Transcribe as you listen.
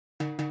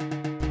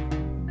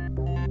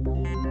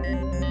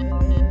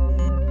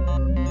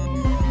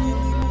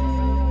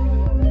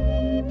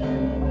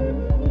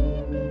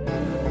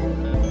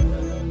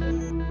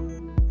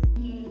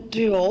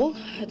Cyril,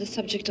 the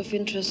subject of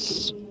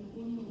interest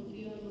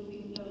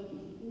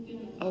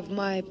of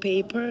my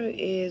paper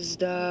is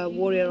the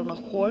warrior on a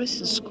horse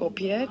in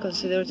Skopje,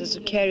 considered as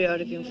a carrier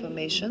of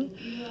information,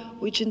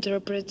 which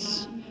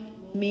interprets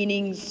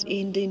meanings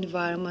in the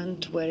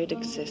environment where it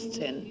exists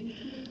in.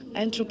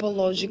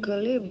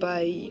 Anthropologically,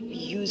 by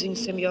using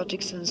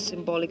semiotics and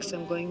symbolics,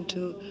 I'm going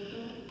to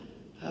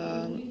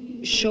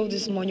show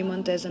this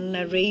monument as a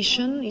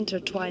narration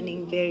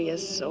intertwining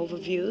various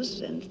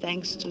overviews, and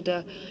thanks to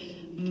the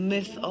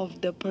myth of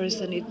the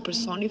person it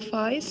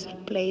personifies,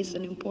 plays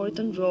an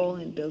important role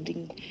in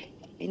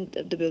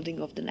the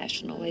building of the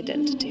national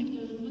identity.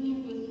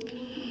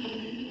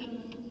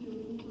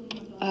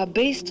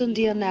 Based on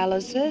the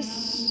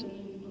analysis,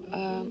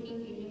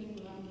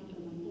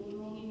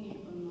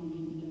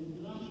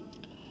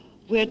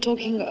 we are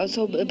talking,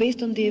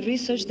 based on the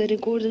research that, in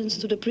accordance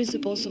to the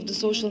principles of the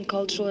social and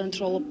cultural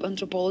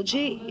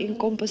anthropology,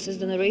 encompasses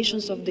the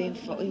narrations of the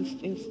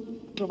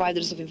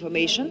providers of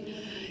information,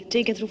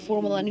 taken through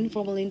formal and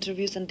informal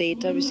interviews and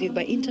data received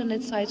by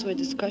internet sites where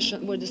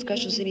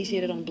discussions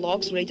initiated on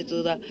blogs related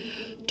to the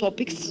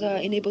topics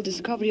enable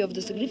discovery of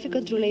the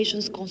significant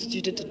relations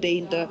constituted today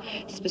in the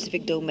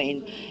specific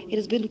domain. It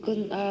has been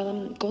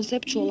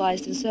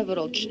conceptualized in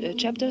several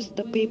chapters.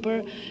 The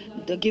paper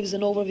gives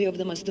an overview of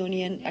the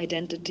Macedonian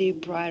identity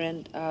prior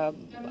and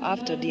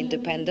after the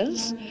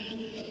independence,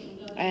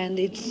 and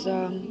its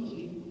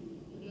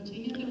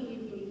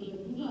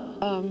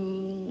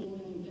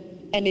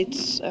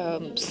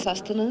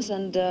sustenance,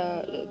 and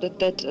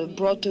that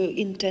brought to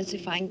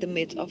intensifying the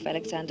myth of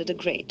Alexander the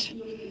Great.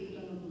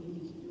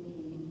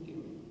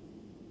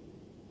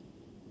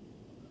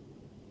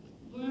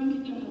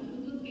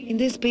 In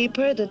this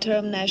paper, the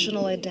term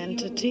national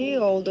identity,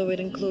 although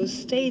it includes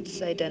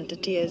states'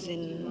 identity as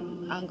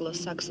in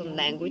Anglo-Saxon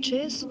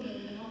languages,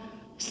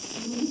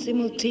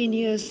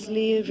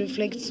 simultaneously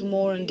reflects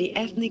more on the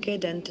ethnic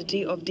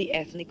identity of the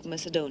ethnic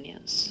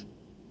Macedonians.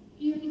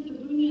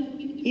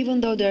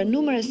 Even though there are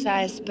numerous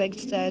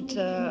aspects that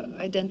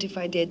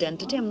identify the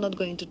identity, I'm not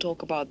going to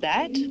talk about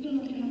that.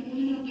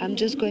 I'm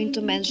just going to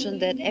mention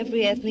that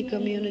every ethnic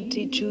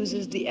community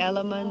chooses the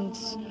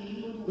elements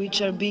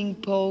which are being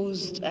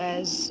posed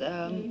as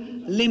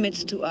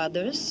limits to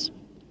others,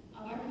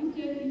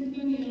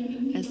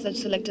 and such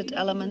selected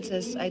elements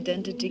as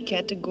identity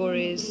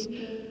categories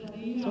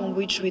from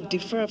which we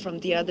differ from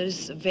the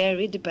others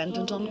vary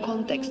dependent on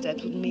context.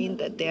 That would mean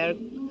that their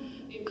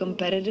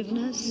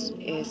competitiveness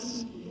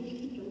is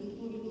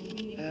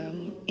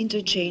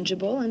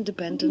interchangeable and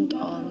dependent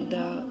on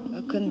the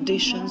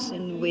conditions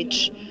in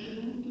which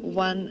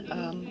one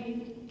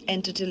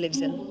entity lives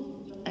in.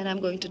 And I'm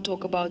going to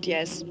talk about,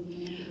 yes,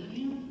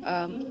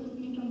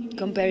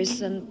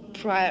 comparison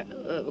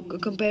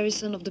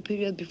of the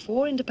period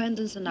before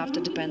independence and after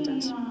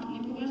dependence.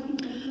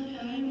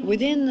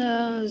 Within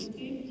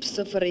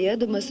Safaria,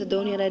 the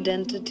Macedonian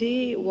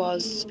identity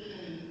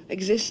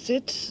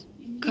existed,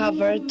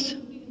 covered,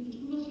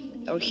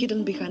 or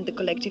hidden behind the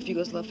collective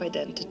Yugoslav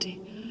identity.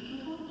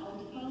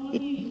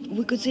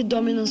 We could see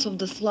dominance of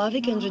the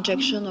Slavic and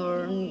rejection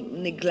or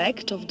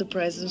neglect of the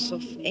presence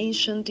of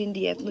ancient in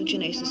the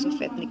ethnogenesis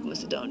of ethnic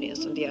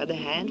Macedonians. On the other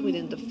hand,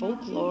 within the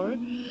folklore,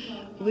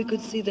 we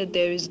could see that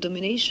there is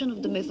domination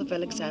of the myth of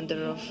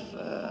Alexander of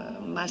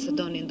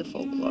Macedonia in the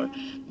folklore.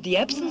 The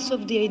absence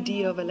of the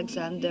idea of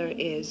Alexander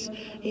is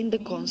in the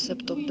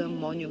concept of the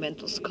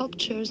monumental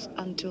sculptures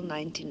until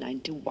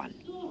 1991.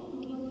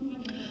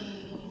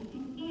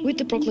 With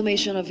the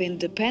proclamation of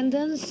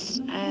independence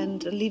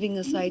and leaving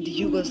aside the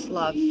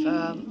Yugoslav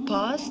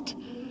past,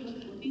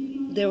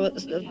 there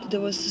was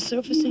the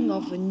surfacing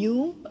of a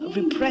new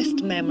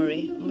repressed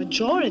memory.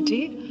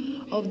 Majority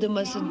of the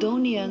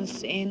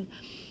Macedonians in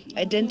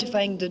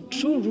identifying the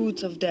true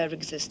roots of their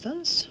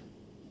existence.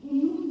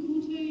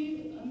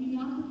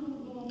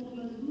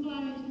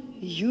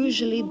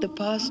 Usually the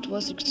past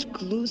was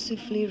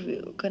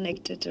exclusively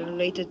connected or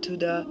related to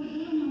the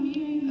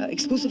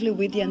exclusively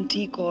with the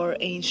antique or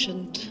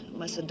ancient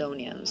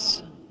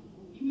Macedonians.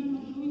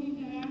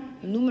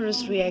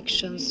 Numerous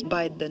reactions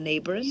by the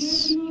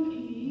neighbors,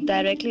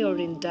 directly or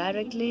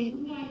indirectly,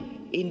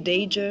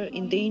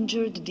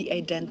 endangered the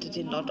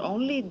identity, not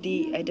only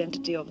the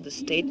identity of the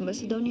state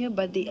Macedonia,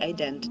 but the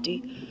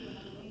identity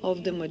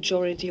of the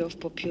majority of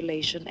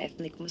population,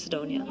 ethnic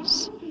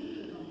Macedonians.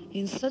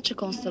 In such a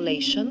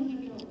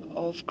constellation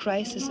of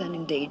crisis and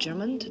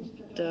endangerment,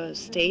 the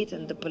state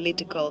and the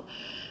political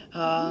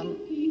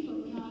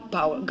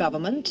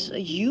government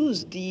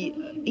used the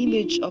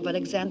image of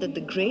Alexander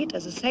the Great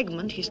as a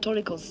segment,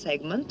 historical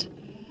segment.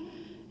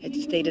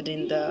 It's stated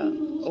in the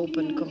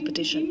open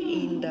competition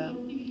in the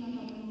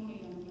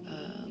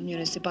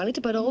municipality,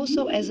 but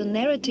also as a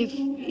narrative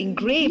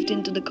engraved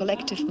into the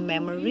collective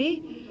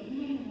memory,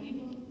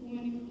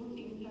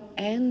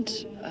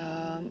 and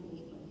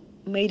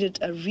made it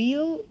a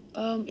real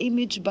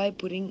image by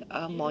putting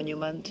a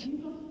monument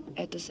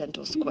at the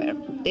central square.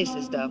 This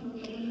is the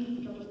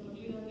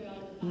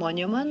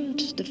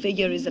monument. The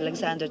figure is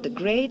Alexander the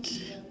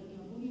Great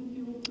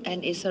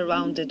and is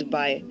surrounded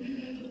by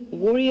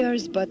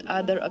warriors, but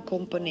other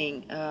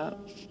accompanying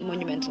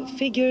monumental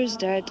figures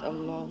that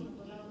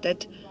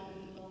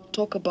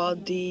talk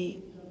about the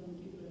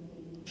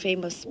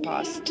famous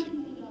past,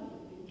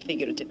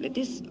 figuratively.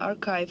 This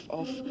archive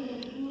of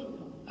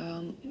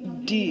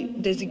the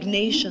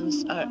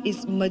designations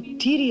is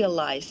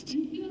materialized,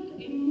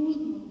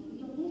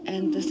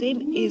 and the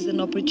same is an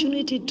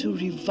opportunity to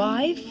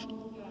revive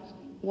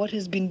what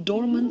has been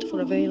dormant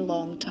for a very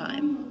long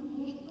time.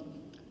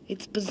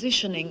 Its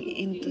positioning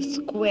in the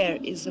square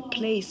is a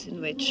place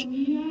in which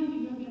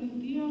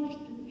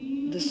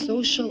the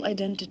social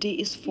identity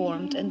is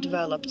formed and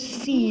developed,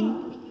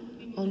 scene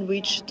on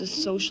which the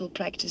social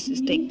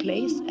practices take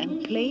place,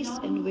 and place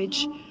in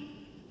which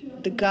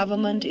the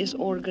government is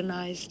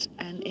organized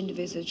and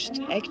envisaged.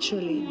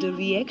 Actually, the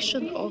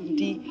reaction of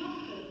the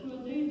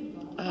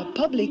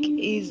public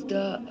is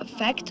the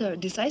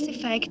decisive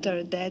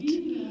factor that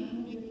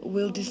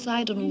will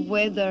decide on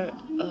whether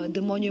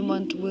the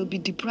monument will be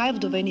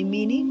deprived of any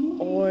meaning,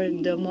 or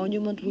the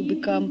monument will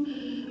become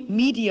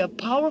media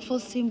powerful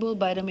symbol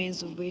by the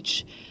means of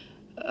which,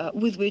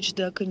 with which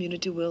the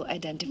community will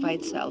identify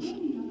itself.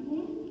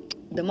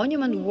 The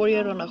monument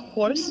warrior on a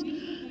horse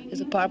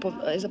is a part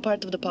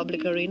of the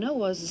public arena,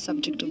 was the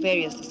subject of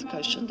various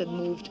discussions that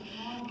moved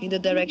in the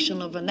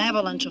direction of an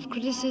avalanche of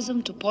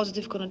criticism to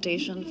positive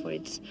connotation for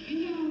its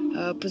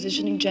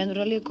positioning,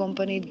 generally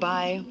accompanied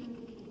by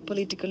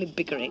political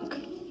bickering.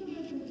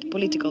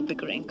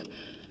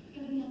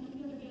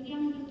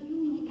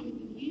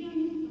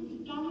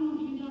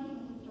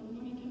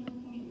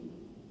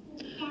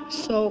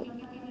 So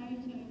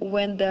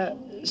when the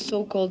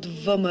so-called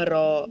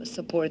VMRO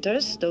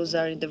supporters, those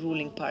are in the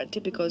ruling party,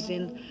 because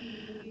in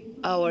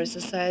our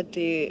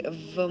society,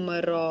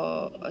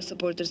 VMRO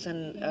supporters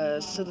and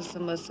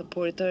SDSM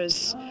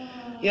supporters,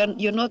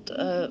 you're not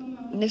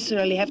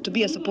necessarily have to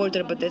be a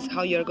supporter, but that's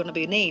how you're going to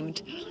be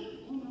named.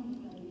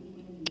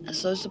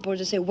 So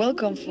supporters say,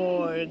 welcome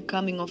for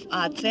coming of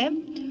ACE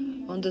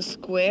on the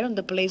square, on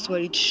the place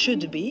where it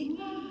should be.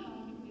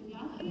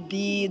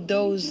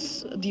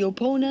 The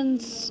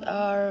opponents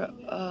are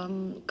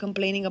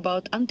complaining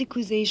about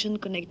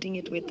antiquization, connecting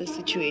it with the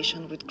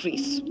situation with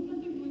Greece.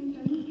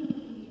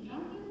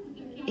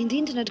 In the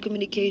internet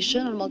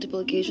communication, on multiple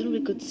occasions,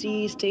 we could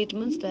see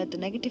statements that the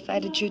negative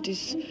attitude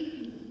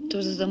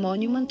towards the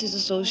monument is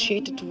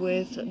associated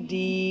with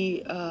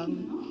the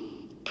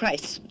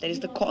price, that is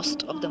the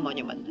cost of the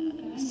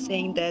monument,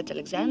 saying that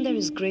Alexander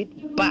is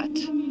great, but,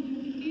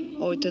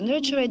 or to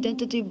nurture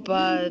identity,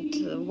 but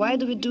why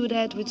do we do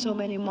that with so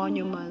many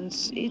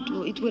monuments?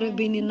 It would have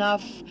been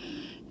enough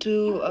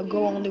to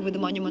go only with the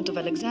monument of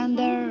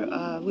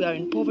Alexander, we are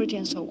in poverty,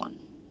 and so on.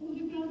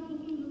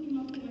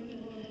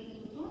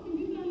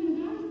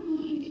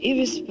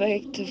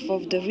 Irrespective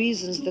of the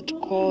reasons that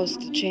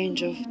caused the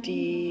change of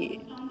the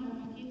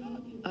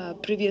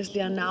previously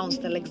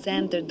announced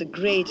Alexander the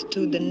Great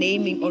to the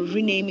naming or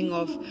renaming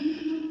of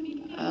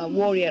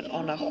warrior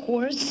on a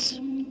horse,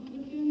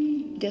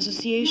 the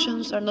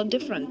associations are not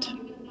different.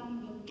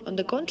 On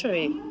the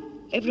contrary,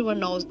 everyone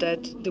knows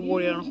that the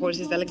warrior on a horse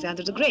is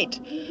Alexander the Great,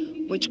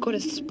 which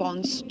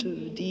corresponds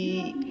to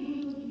the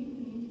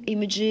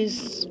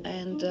images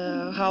and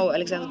how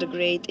Alexander the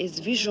Great is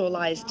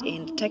visualized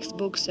in the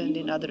textbooks and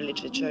in other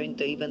literature, in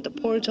even the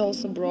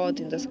portals abroad,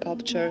 in the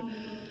sculpture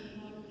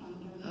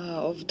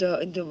of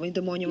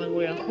the monument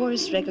warrior on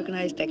horse,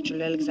 recognized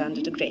actually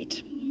Alexander the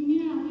Great.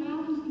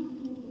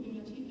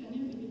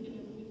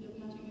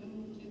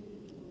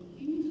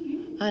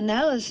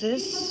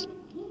 Analysis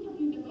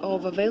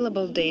of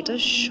available data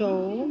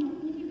show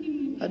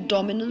a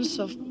dominance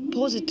of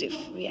positive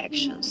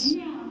reactions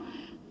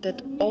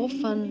that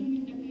often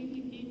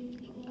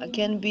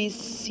can be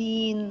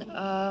seen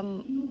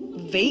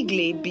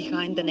vaguely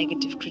behind the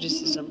negative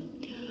criticism.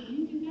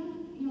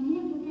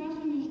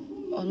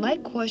 On my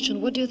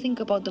question, what do you think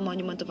about the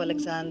monument of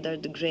Alexander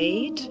the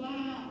Great?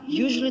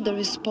 Usually the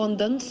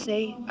respondents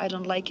say, I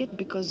don't like it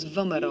because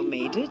VMRO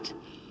made it,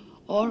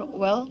 or,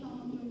 well,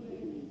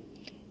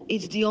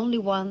 it's the only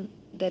one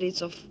that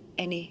is of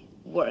any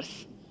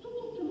worth.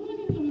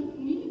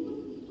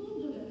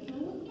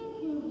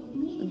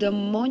 The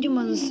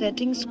monument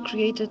settings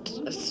created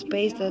a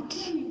space that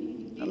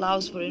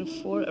allows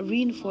for a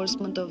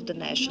reinforcement of the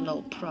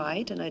national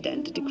pride and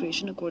identity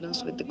creation in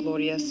accordance with the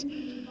glorious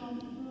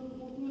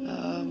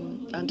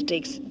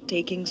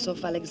undertakings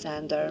of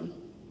Alexander.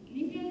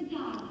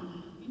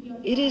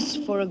 It is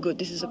for a good,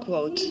 this is a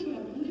quote,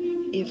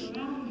 if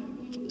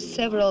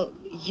several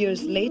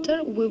years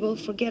later we will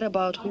forget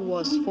about who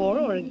was for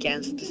or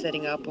against the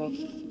setting up of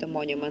the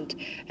monument,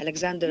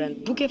 Alexander and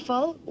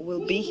Bucephal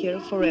will be here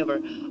forever.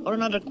 Or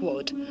another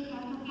quote,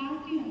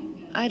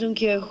 I don't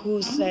care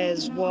who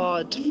says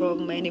what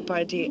from any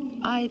party,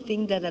 I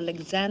think that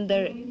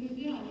Alexander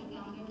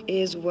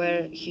is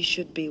where he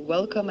should be.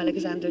 Welcome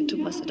Alexander to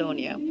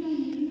Macedonia.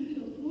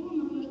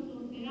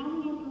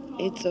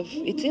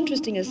 It's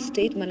interesting, a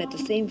statement at the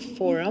same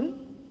forum,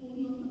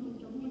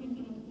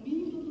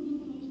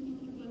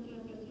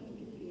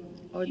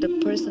 or the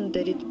person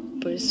that it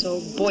so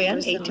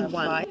Boyan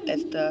 81,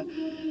 that's the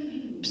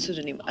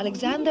pseudonym.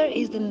 Alexander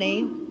is the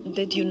name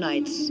that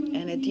unites,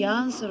 and at the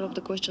answer of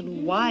the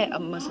question why a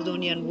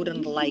Macedonian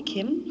wouldn't like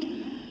him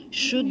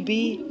should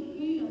be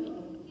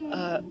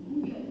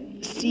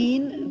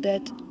seen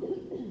that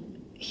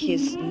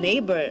his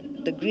neighbor,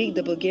 the Greek,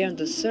 the Bulgarian,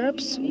 the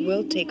Serbs,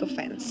 will take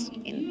offense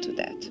into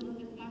that.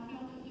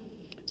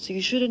 So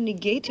you shouldn't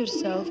negate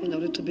yourself in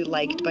order to be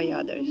liked by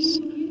others.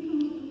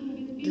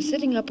 The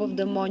setting up of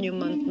the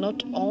monument,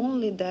 not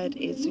only that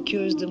it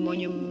secures the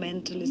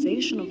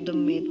monumentalization of the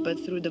myth, but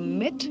through the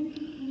myth,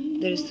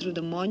 there is through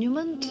the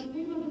monument,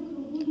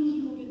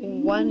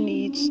 one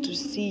needs to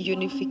see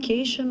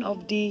unification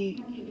of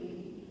the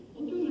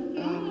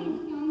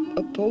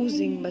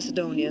opposing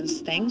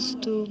Macedonians. Thanks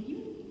to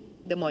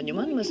the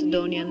monument,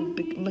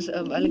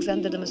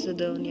 Alexander the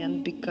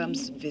Macedonian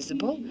becomes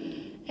visible,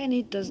 and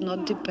it does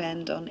not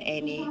depend on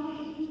any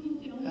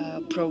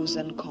pros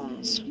and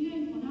cons.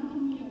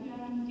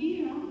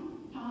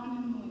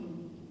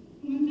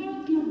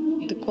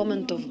 The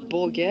comment of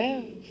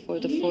Boge for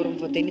the Forum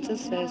Vodenica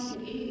says,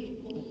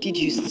 "Did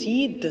you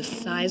see the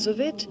size of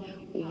it?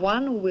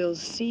 One will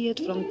see it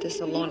from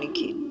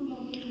Thessaloniki."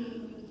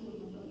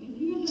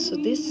 So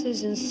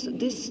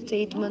this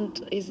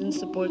statement is in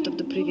support of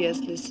the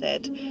previously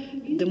said.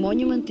 The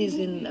monument is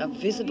in a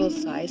visible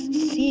size,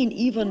 seen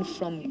even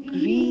from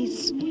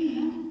Greece,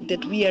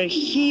 that we are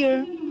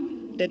here,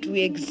 that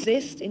we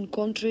exist, in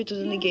contrary to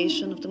the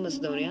negation of the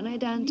Macedonian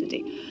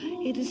identity.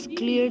 It is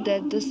clear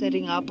that the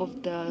setting up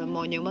of the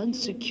monument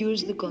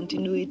secures the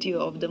continuity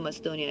of the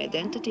Macedonian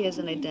identity as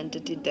an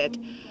identity that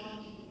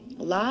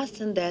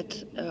lasts, and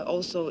that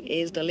also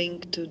is the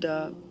link to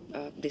the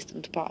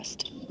distant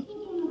past.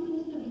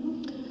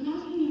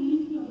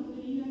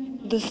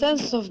 The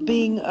sense of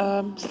being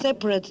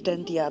separate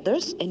than the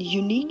others and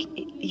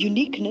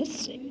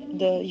uniqueness,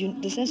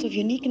 the sense of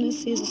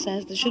uniqueness is a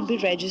sense that should be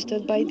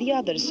registered by the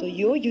others. So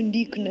your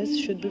uniqueness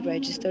should be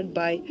registered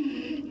by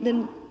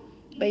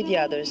the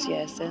others,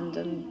 yes. And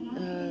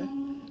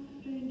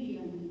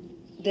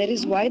that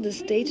is why the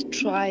state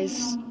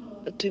tries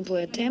to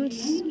employ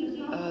attempts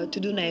to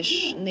do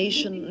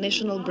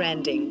national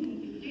branding.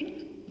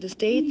 The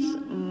state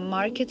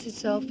markets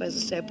itself as a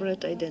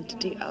separate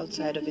identity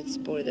outside of its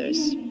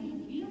borders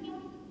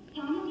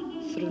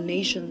through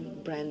nation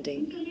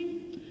branding,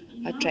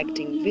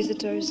 attracting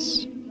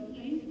visitors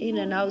in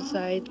and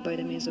outside by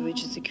the means of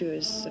which it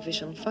secures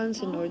sufficient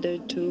funds in order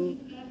to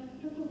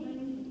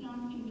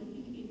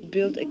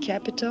build a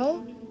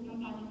capital,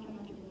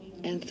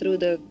 and through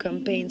the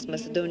campaigns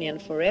Macedonian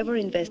Forever,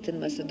 Invest in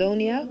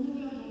Macedonia.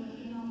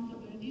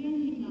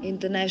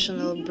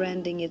 International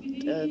branding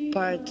it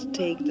part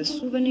take the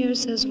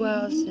souvenirs as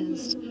well,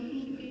 since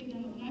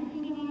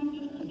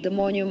the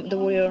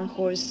warrior on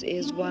horse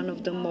is one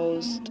of the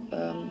most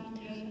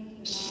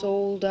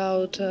sold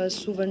out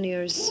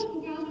souvenirs,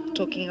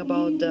 talking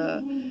about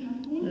the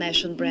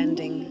nation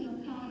branding.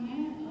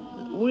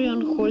 Warrior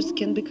on horse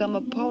can become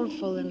a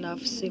powerful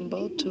enough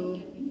symbol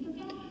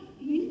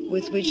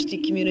with which the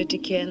community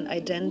can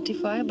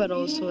identify, but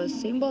also a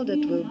symbol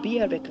that will be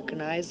a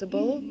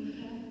recognizable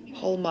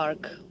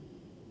hallmark.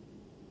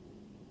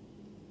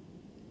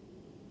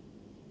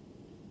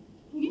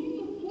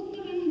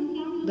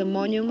 The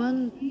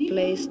monument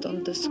placed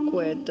on the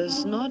square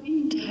does not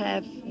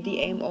have the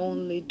aim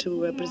only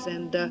to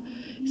represent the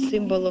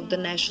symbol of the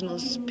national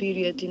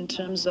spirit in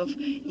terms of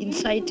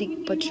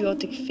inciting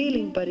patriotic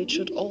feeling, but it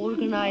should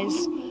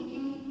organize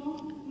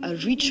a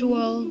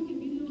ritual,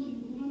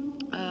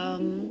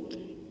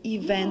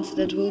 events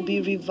that will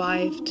be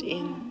revived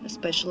in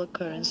special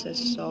occurrences.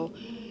 So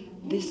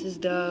this is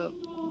the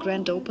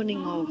grand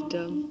opening of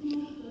the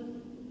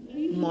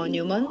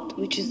monument,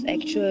 which is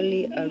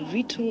actually a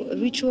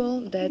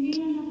ritual that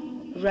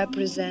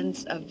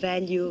represents a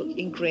value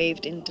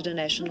engraved into the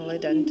national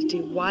identity.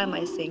 Why am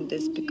I saying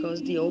this?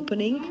 Because the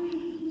opening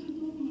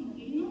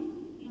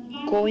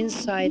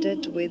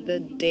coincided with the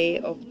day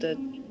of the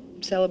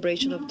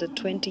celebration of the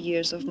 20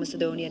 years of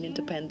Macedonian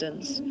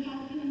independence.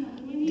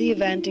 The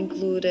event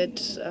included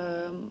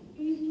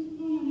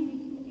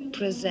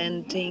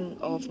presenting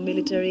of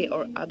military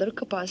or other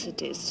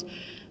capacities,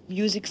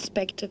 music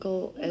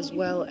spectacle, as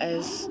well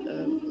as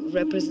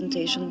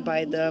representation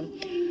by the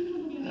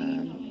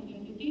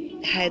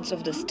heads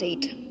of the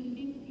state.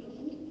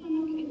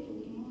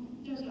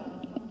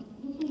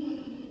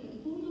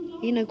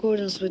 In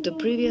accordance with the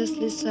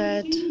previously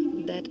said,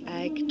 that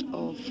act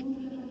of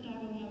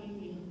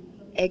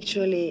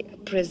actually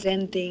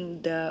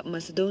presenting the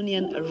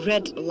Macedonian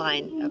red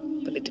line, a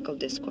political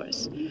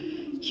discourse.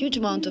 Huge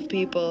amount of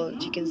people,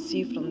 you can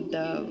see from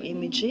the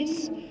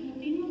images,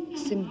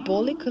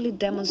 symbolically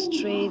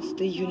demonstrates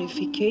the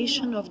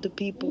unification of the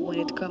people when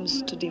it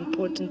comes to the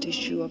important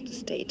issue of the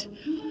state.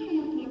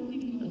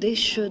 This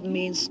should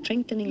mean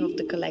strengthening of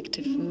the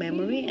collective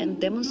memory and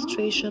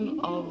demonstration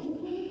of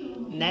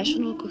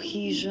national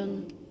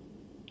cohesion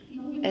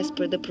as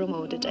per the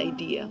promoted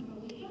idea.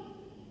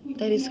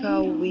 That is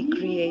how we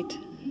create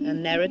a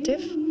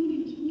narrative,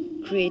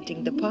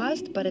 creating the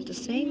past, but at the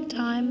same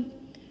time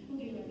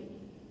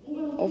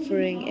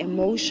offering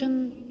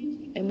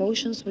emotion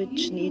emotions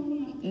which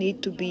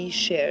need to be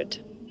shared.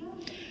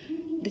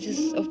 This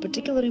is of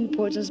particular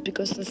importance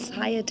because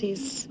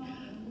societies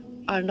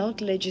are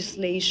not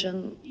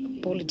legislation,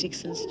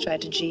 politics and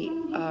strategy,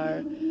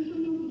 are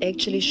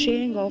actually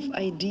sharing of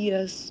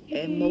ideas,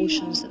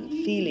 emotions and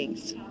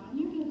feelings.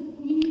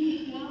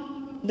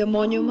 The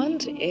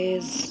monument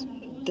is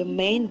the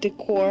main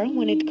decor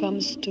when it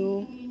comes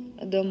to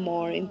the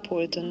more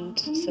important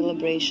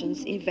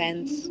celebrations,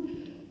 events,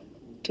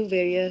 to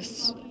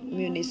various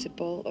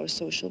municipal or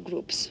social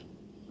groups.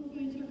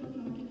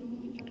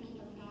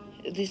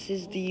 This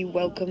is the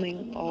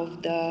welcoming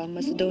of the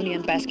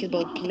Macedonian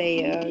basketball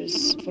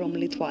players from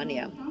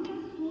Lithuania.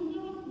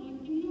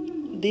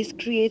 This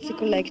creates a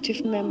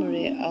collective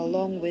memory.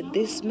 Along with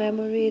this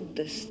memory,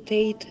 the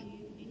state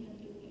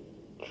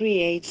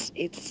creates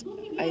its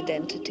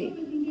identity.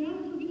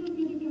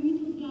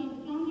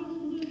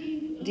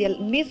 The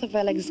myth of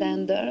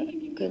Alexander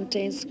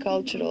contains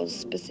cultural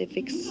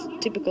specifics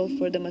typical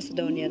for the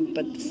Macedonian,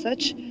 but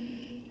such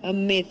a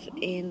myth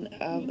in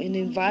an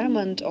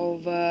environment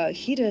of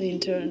heated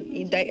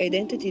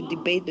identity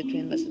debate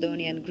between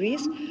Macedonia and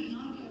Greece,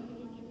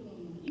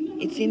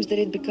 it seems that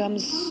it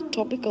becomes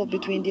topical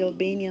between the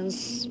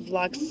Albanians,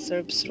 Vlachs,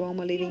 Serbs,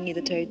 Roma living in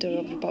the territory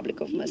of the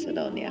Republic of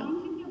Macedonia.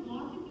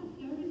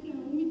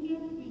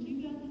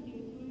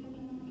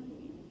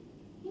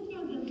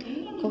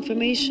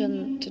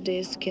 Confirmation to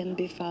this can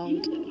be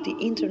found the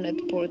internet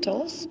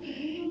portals,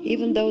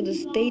 even though the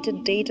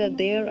stated data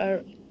there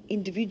are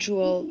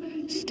individual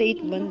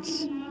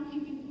statements.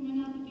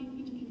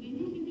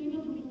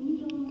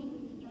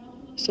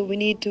 So we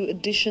need to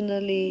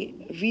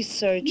additionally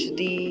research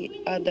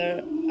the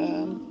other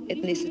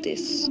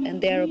ethnicities and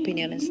their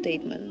opinion and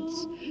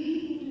statements.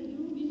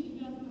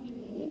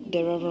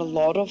 There are a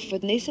lot of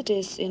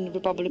ethnicities in the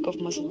Republic of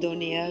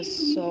Macedonia,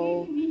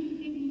 so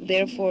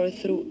therefore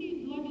through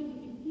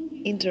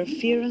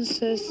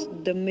interferences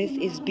the myth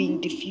is being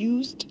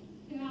diffused,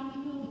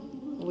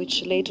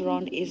 which later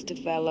on is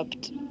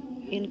developed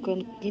in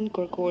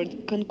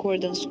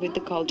concordance with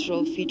the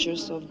cultural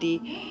features of the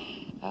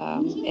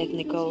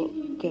ethnical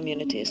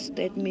communities.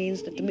 That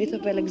means that the myth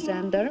of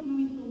Alexander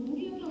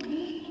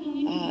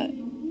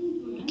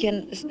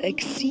can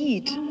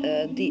exceed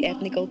the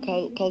ethnical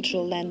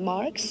cultural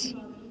landmarks.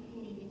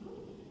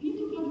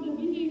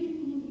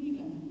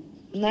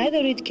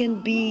 Neither it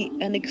can be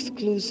an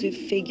exclusive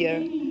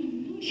figure.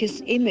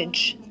 His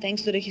image,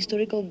 thanks to the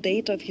historical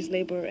data of his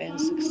labor and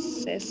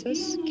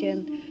successes,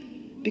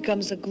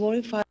 becomes a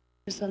glorified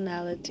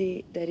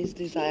personality that is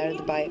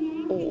desired by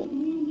all.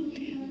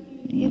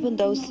 Even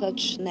though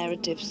such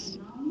narratives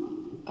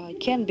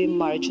can be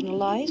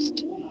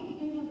marginalized,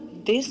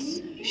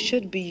 this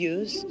should be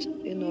used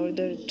in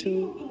order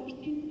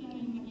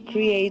to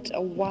create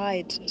a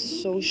wide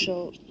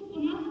social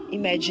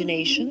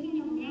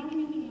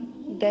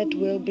imagination that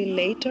will be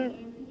later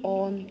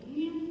on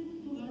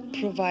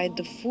provide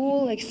the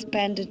full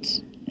expanded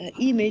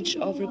image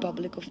of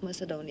Republic of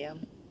Macedonia.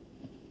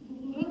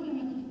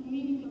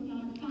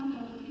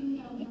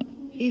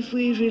 If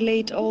we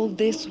relate all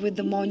this with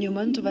the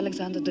monument of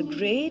Alexander the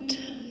Great,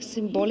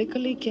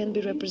 symbolically can be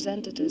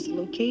represented as a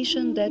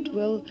location that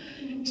will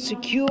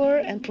secure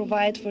and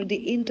provide for the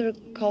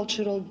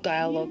intercultural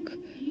dialogue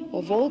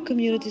of all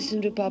communities in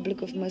the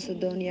Republic of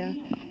Macedonia,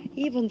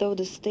 even though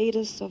the state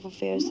of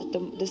affairs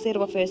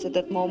at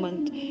that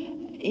moment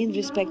in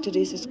respect to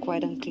this is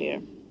quite unclear.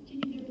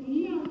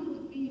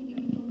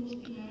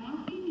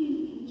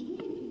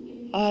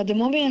 The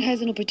monument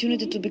has an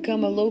opportunity to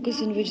become a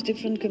locus in which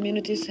different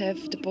communities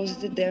have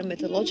deposited their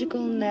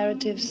mythological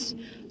narratives,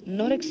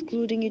 not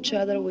excluding each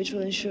other, which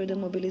will ensure the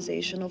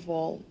mobilization of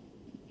all.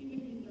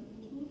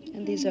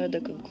 And these are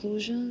the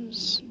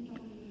conclusions.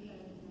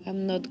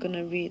 I'm not going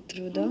to read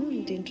through them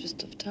in the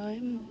interest of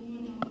time.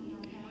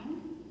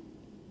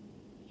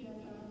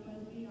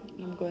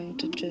 I'm going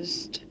to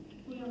just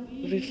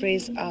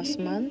rephrase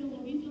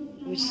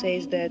Asman, which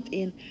says that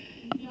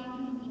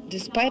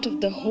despite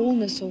of the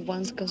wholeness of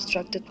one's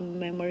constructed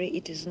memory,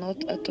 it is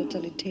not a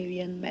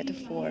totalitarian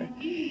metaphor.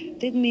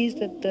 That means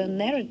that the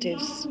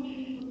narratives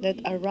that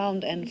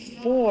around and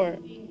for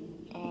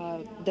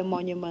the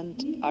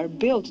monument are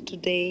built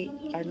today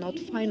are not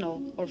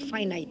final or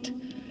finite,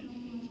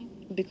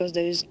 because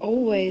there is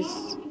always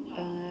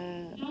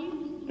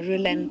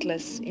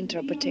relentless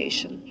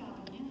interpretation.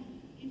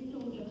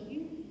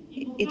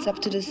 It's up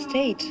to the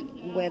state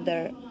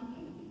whether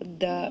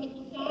the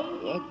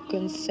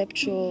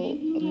conceptual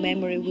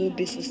memory will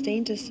be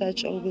sustained as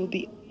such or will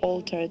be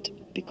altered,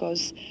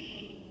 because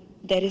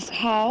that is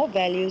how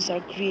values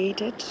are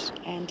created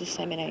and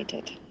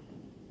disseminated.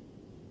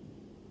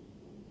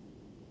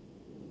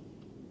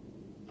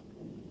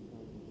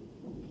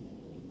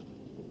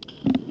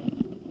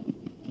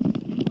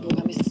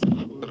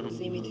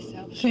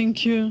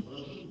 Thank you.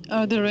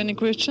 Are there any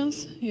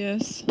questions?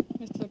 Yes,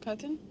 Mr.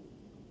 Katin.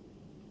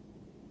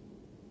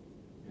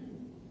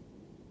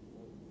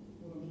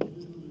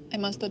 I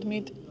must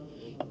admit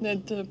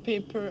that the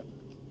paper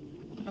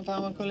of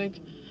our colleague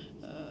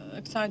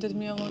excited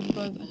me a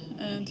lot,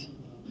 and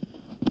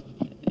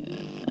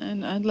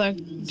And I'd like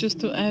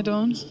just to add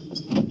on.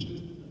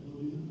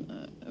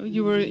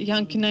 You were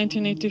young in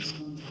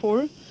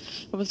 1984.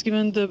 I was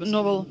given the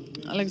novel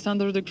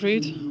Alexander the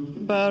Great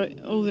by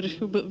Ulrich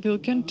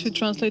Wilken to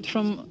translate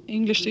from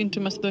English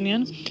into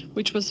Macedonian,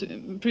 which was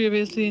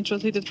previously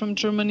translated from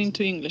German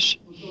into English.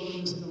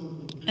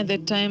 At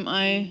that time,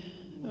 I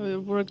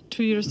worked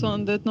 2 years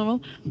on that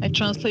novel. I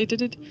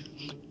translated it.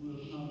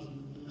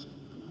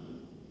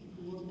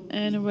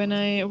 And when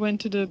I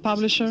went to the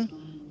publisher,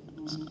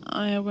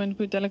 I went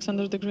with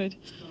Alexander the Great.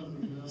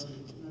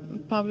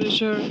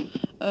 Publisher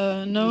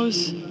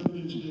knows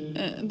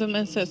them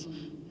and says,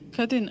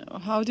 Katin,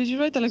 how did you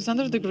write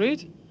Alexander the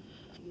Great?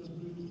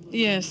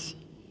 Yes.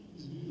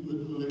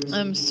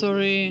 I'm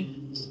sorry,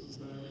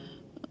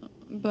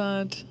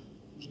 but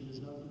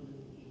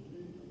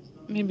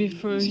maybe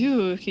for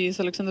you he is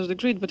Alexander the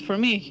Great, but for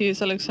me he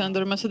is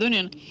Alexander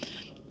Macedonian.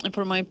 And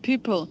for my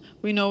people,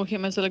 we know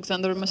him as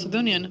Alexander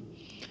Macedonian.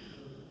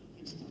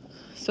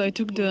 So I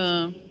took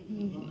the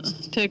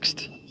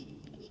text,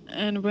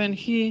 and when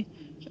he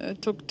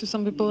talked to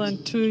some people,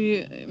 and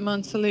 2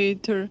 months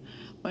later,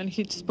 when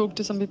he spoke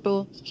to some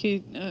people,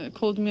 he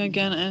called me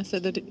again and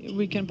said that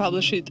we can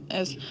publish it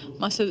as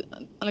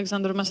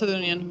Alexander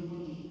Macedonian.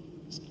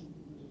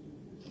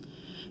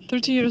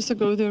 30 years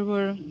ago, there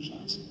were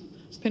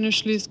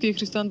Penušlijski,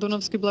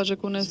 Hristandonovski,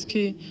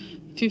 Blažakunevski,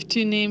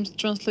 50 names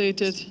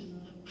translated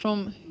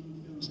from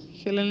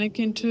Hellenic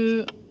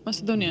into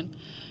Macedonian.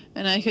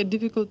 And I had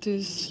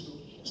difficulties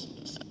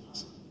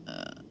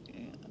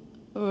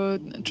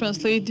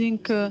translating,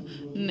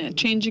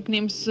 changing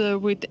names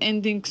with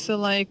endings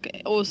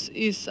like os,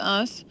 is,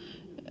 as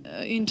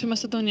into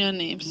Macedonian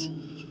names.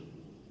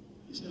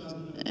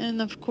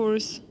 And of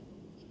course,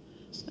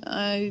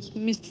 I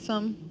missed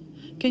some.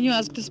 Can you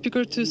ask the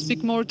speaker to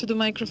speak more to the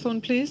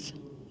microphone, please?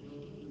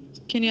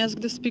 Can you ask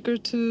the speaker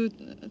to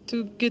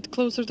get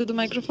closer to the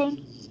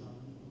microphone?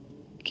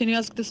 Can you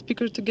ask the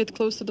speaker to get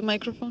close to the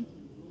microphone?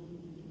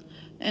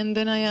 And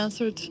then I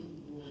answered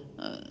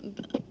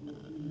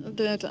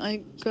that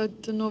I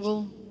got the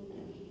novel.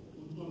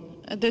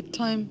 At that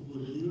time,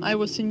 I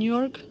was in New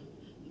York,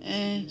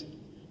 and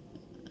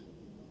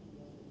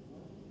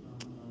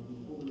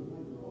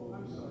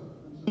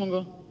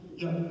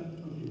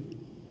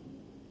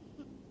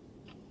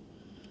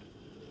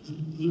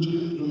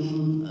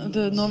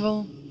the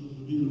novel,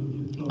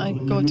 I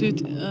got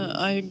it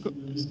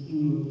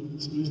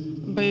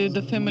by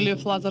the family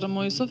of Lazar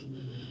Moisov.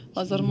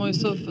 Lazar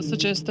Moisov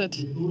suggested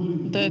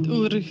that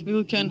Ulrich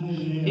Wilken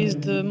is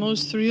the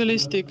most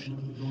realistic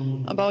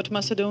about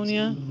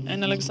Macedonia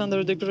and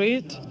Alexander the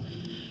Great,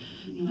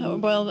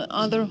 while the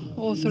other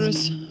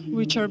authors,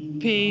 which are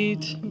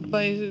paid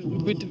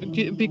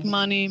with big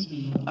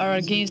money, are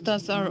against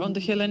us, are on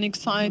the Hellenic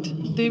side,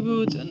 they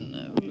would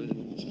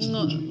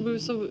not.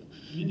 So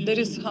that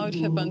is how it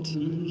happened.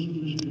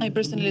 I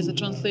personally, as a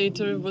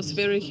translator, was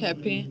very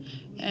happy,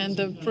 and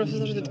the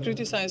professor that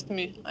criticized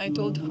me, I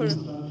told her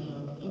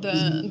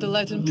the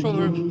Latin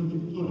proverb,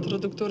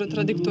 traductore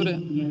tradictore.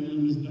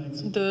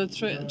 The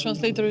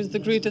translator is the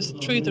greatest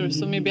traitor,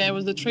 so maybe I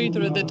was the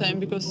traitor at that time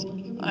because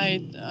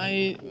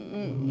I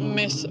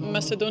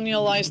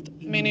Macedonialized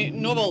many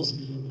novels,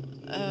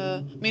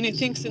 many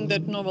things in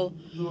that novel.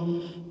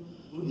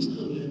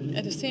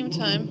 At the same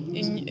time,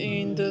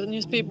 in the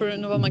newspaper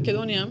Nova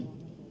Macedonia,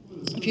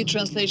 a few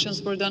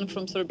translations were done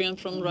from Serbian,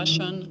 from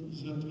Russian,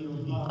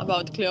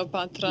 about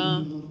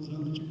Cleopatra,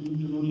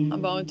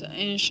 about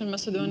ancient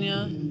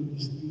Macedonia,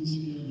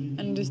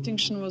 and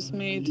distinction was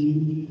made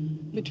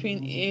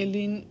between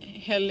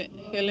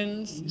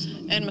Hellenes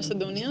and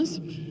Macedonians,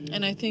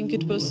 and I think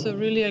it was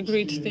really a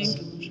great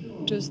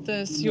thing, just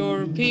as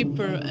your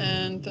paper.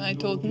 And I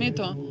told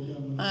Meto,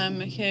 I'm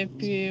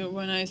happy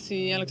when I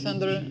see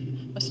Alexander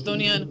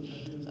Macedonian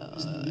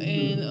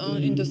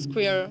in the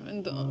square,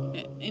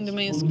 in the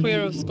main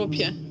square of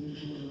Skopje.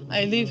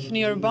 I live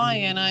nearby,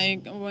 and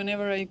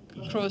whenever I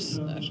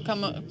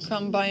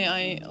come by,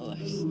 I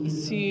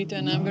see it,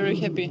 and I'm very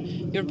happy.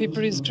 Your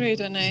paper is great,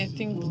 and I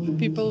think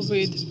people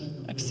would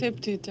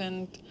accept it,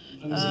 and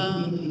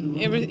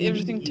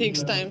everything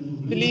takes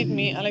time. Believe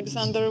me,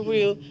 Alexander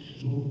will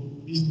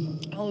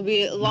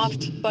be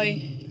loved by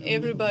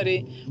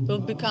everybody, will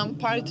become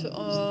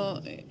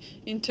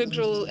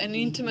integral and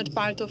intimate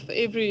part of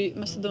every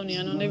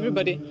Macedonian, and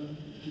everybody.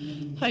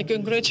 I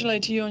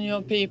congratulate you on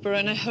your paper,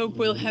 and I hope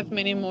we'll have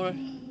many more.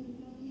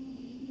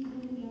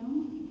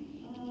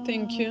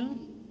 Thank you.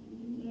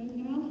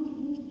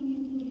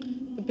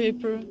 The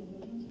paper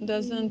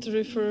doesn't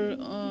refer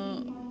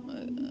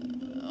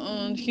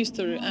on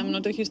history. I'm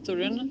not a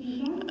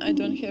historian. I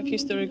don't have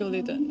historical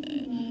data.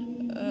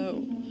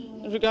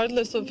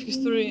 Regardless of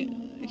history,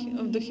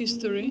 of the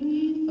history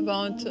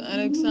about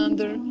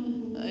Alexander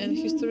and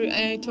history,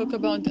 I talk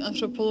about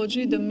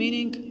anthropology, the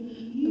meaning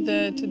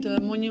that the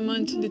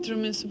monument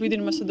determines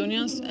within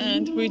Macedonians,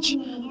 and which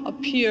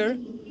appear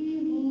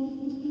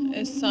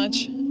as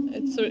such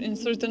in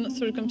certain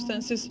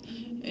circumstances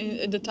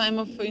at the time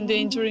of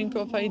endangering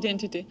of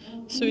identity.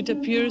 So it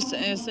appears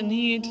as a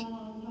need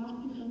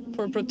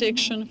for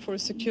protection, for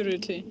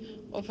security,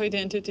 of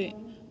identity,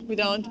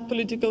 without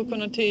political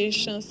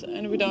connotations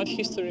and without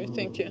history.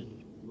 Thank you.